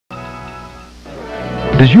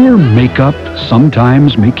Does your makeup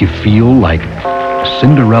sometimes make you feel like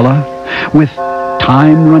Cinderella, with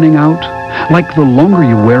time running out? Like the longer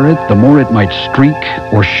you wear it, the more it might streak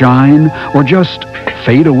or shine or just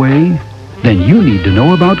fade away? Then you need to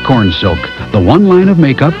know about Corn Silk, the one line of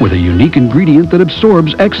makeup with a unique ingredient that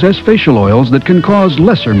absorbs excess facial oils that can cause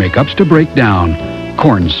lesser makeups to break down.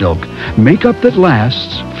 Corn Silk, makeup that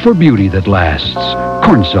lasts for beauty that lasts.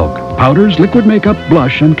 Corn Silk, powders, liquid makeup,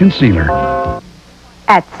 blush, and concealer.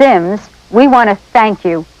 At Sims, we want to thank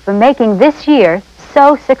you for making this year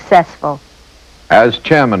so successful. As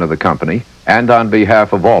chairman of the company, and on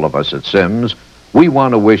behalf of all of us at Sims, we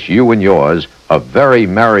want to wish you and yours a very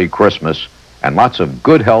Merry Christmas and lots of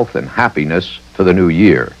good health and happiness for the new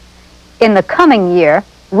year. In the coming year,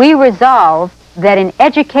 we resolve that an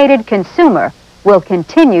educated consumer will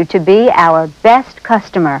continue to be our best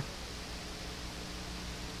customer.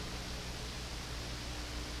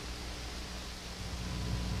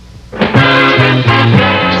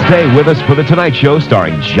 Stay with us for The Tonight Show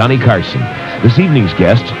starring Johnny Carson. This evening's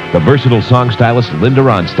guest, the versatile song stylist Linda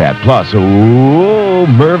Ronstadt, plus,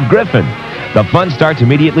 Merv Griffin. The fun starts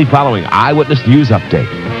immediately following Eyewitness News Update.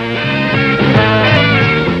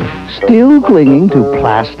 Still clinging to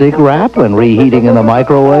plastic wrap when reheating in the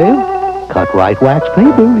microwave? Cut-Rite wax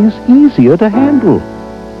paper is easier to handle.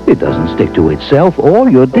 It doesn't stick to itself or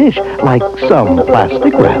your dish like some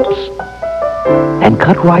plastic wraps. And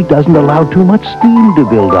Cut-Rite doesn't allow too much steam to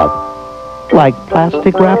build up, like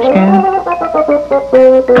plastic wraps can.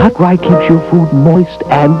 Cut-Rite keeps your food moist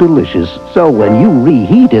and delicious, so when you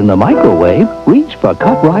reheat in the microwave, reach for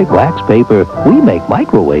Cut-Rite wax paper. We make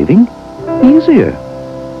microwaving easier.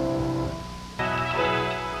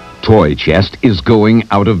 Toy Chest is going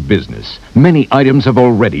out of business. Many items have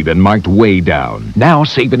already been marked way down. Now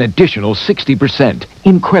save an additional 60%.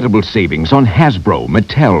 Incredible savings on Hasbro,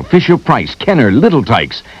 Mattel, Fisher-Price, Kenner, Little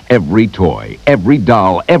Tykes. Every toy, every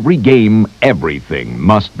doll, every game, everything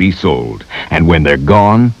must be sold. And when they're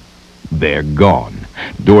gone, they're gone.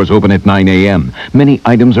 Doors open at 9 a.m. Many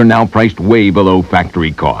items are now priced way below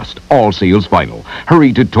factory cost. All sales final.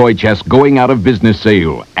 Hurry to Toy Chest going out of business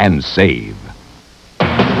sale and save.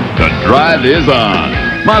 The drive is on.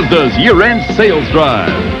 Mazda's year-end sales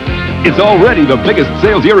drive. It's already the biggest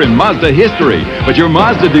sales year in Mazda history, but your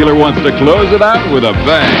Mazda dealer wants to close it out with a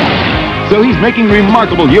bang. So he's making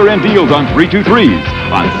remarkable year-end deals on 323s,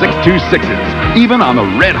 on 626s, even on the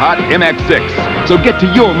red-hot MX-6. So get to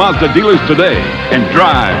your Mazda dealers today and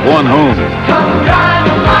drive one home. Come drive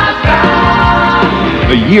a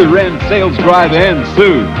Mazda. The year-end sales drive ends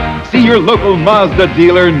soon. See your local Mazda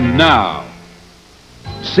dealer now.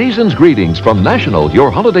 Season's greetings from National,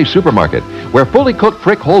 your holiday supermarket, where fully cooked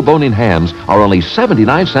Frick whole bone-in hams are only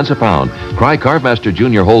 79 cents a pound. Cry Carvemaster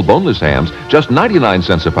Jr. whole boneless hams, just 99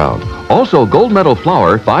 cents a pound. Also, Gold Medal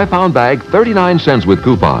flour, 5-pound bag, 39 cents with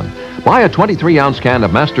coupon. Buy a 23-ounce can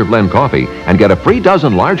of Master Blend coffee and get a free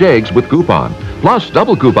dozen large eggs with coupon. Plus,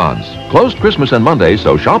 double coupons. Closed Christmas and Monday,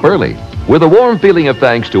 so shop early. With a warm feeling of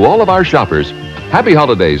thanks to all of our shoppers, happy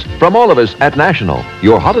holidays from all of us at National,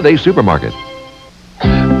 your holiday supermarket.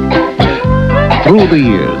 Through the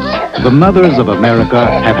years, the mothers of America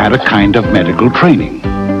have had a kind of medical training.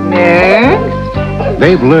 Next.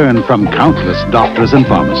 They've learned from countless doctors and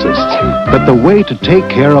pharmacists that the way to take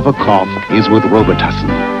care of a cough is with Robitussen.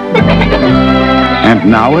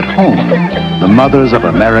 And now at home, the mothers of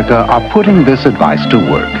America are putting this advice to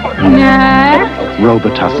work. Next.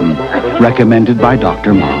 Robitussen, recommended by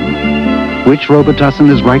Dr. Mom. Which Robitussen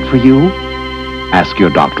is right for you? Ask your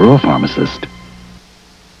doctor or pharmacist.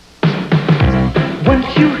 Once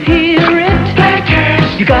you hear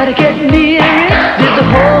it, you gotta get near it. There's a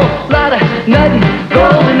whole lot of nothing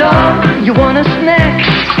going on. You want a snack?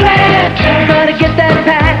 Gotta get that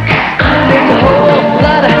pack. There's a whole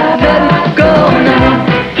lot of nothing going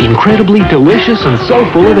on. Incredibly delicious and so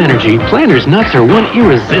full of energy, Planters nuts are one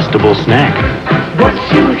irresistible snack. Once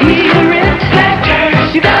you hear it,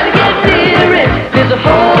 you gotta get near it. There's a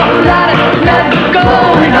whole lot of nothing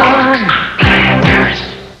going on. Planters.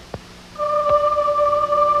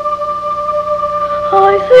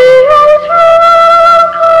 I see your true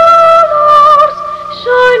colors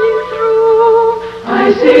shining through. I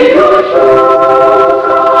see your true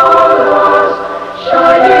colors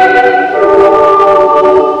shining through.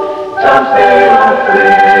 Don't be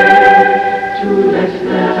afraid to let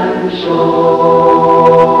them show.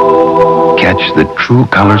 Catch the true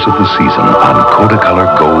colors of the season on Kodak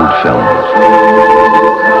Gold film.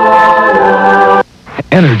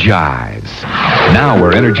 Energize. Now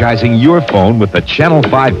we're energizing your phone with the Channel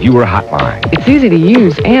 5 Viewer Hotline. It's easy to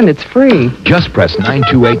use and it's free. Just press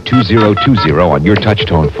 928-2020 on your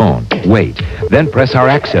touch-tone phone. Wait, Then press our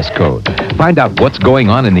access code. Find out what's going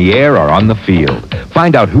on in the air or on the field.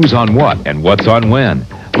 Find out who's on what and what's on when.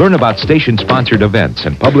 Learn about station-sponsored events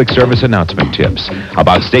and public service announcement tips,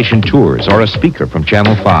 about station tours or a speaker from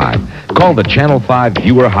Channel 5. Call the Channel 5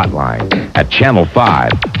 Viewer Hotline. At Channel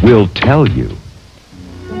 5, we'll tell you.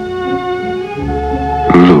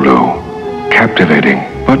 Loulou. Captivating,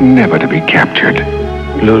 but never to be captured.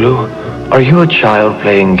 Loulou, are you a child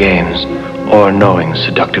playing games or knowing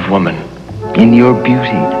seductive woman? In your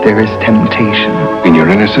beauty, there is temptation. In your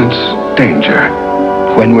innocence, danger.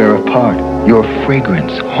 When we're apart, your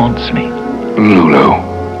fragrance haunts me.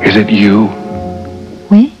 Loulou, is it you?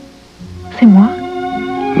 Oui, c'est moi.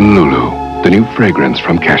 Loulou, the new fragrance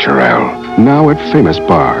from Cacharel, now at Famous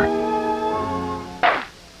Bar.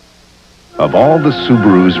 Of all the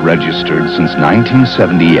Subarus registered since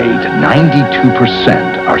 1978,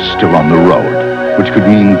 92% are still on the road, which could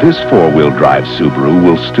mean this four-wheel drive Subaru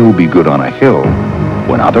will still be good on a hill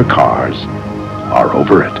when other cars are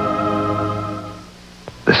over it.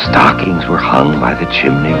 The stockings were hung by the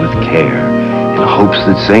chimney with care in hopes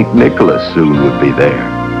that St. Nicholas soon would be there.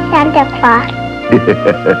 Santa Claus.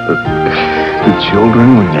 The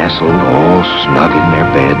children were nestled all snug in their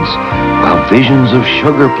beds, while visions of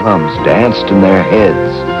sugar plums danced in their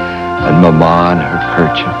heads, and Mama in her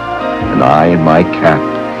kerchief, and I in my cap,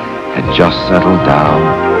 had just settled down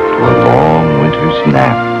to a long winter's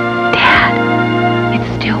nap. Dad, it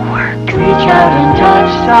still works. Reach out and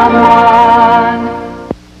touch someone.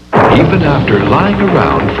 Even after lying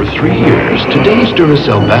around for 3 years, today's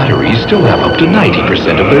Duracell batteries still have up to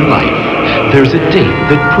 90% of their life. There's a date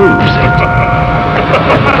that proves it.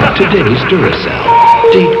 Today's Duracell,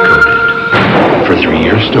 date-coded for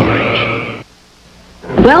 3-year storage.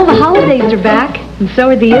 Well, the holidays are back, and so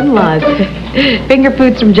are the in-laws. Finger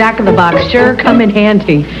foods from Jack in the Box sure come in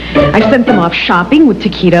handy. I sent them off shopping with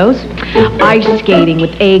taquitos, ice skating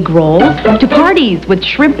with egg rolls, to parties with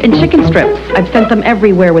shrimp and chicken strips. I've sent them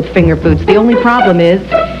everywhere with finger foods. The only problem is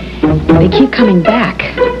they keep coming back.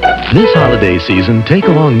 This holiday season, take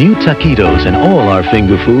along new taquitos and all our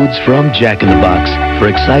finger foods from Jack in the Box. For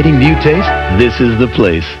exciting new taste, this is the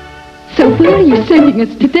place. So where are you sending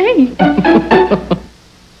us today?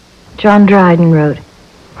 John Dryden wrote,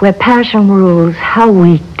 "Where passion rules, how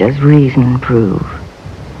weak does reason prove?"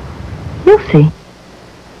 You'll see.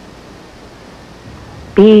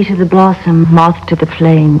 Bee to the blossom, moth to the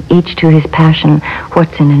flame, each to his passion.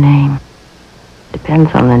 What's in a name?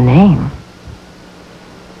 Depends on the name.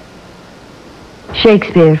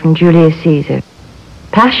 Shakespeare from Julius Caesar.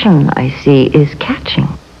 Passion, I see, is catching.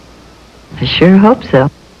 I sure hope so.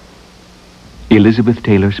 Elizabeth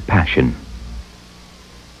Taylor's Passion.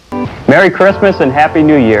 Merry Christmas and Happy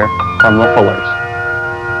New Year from the Fullers.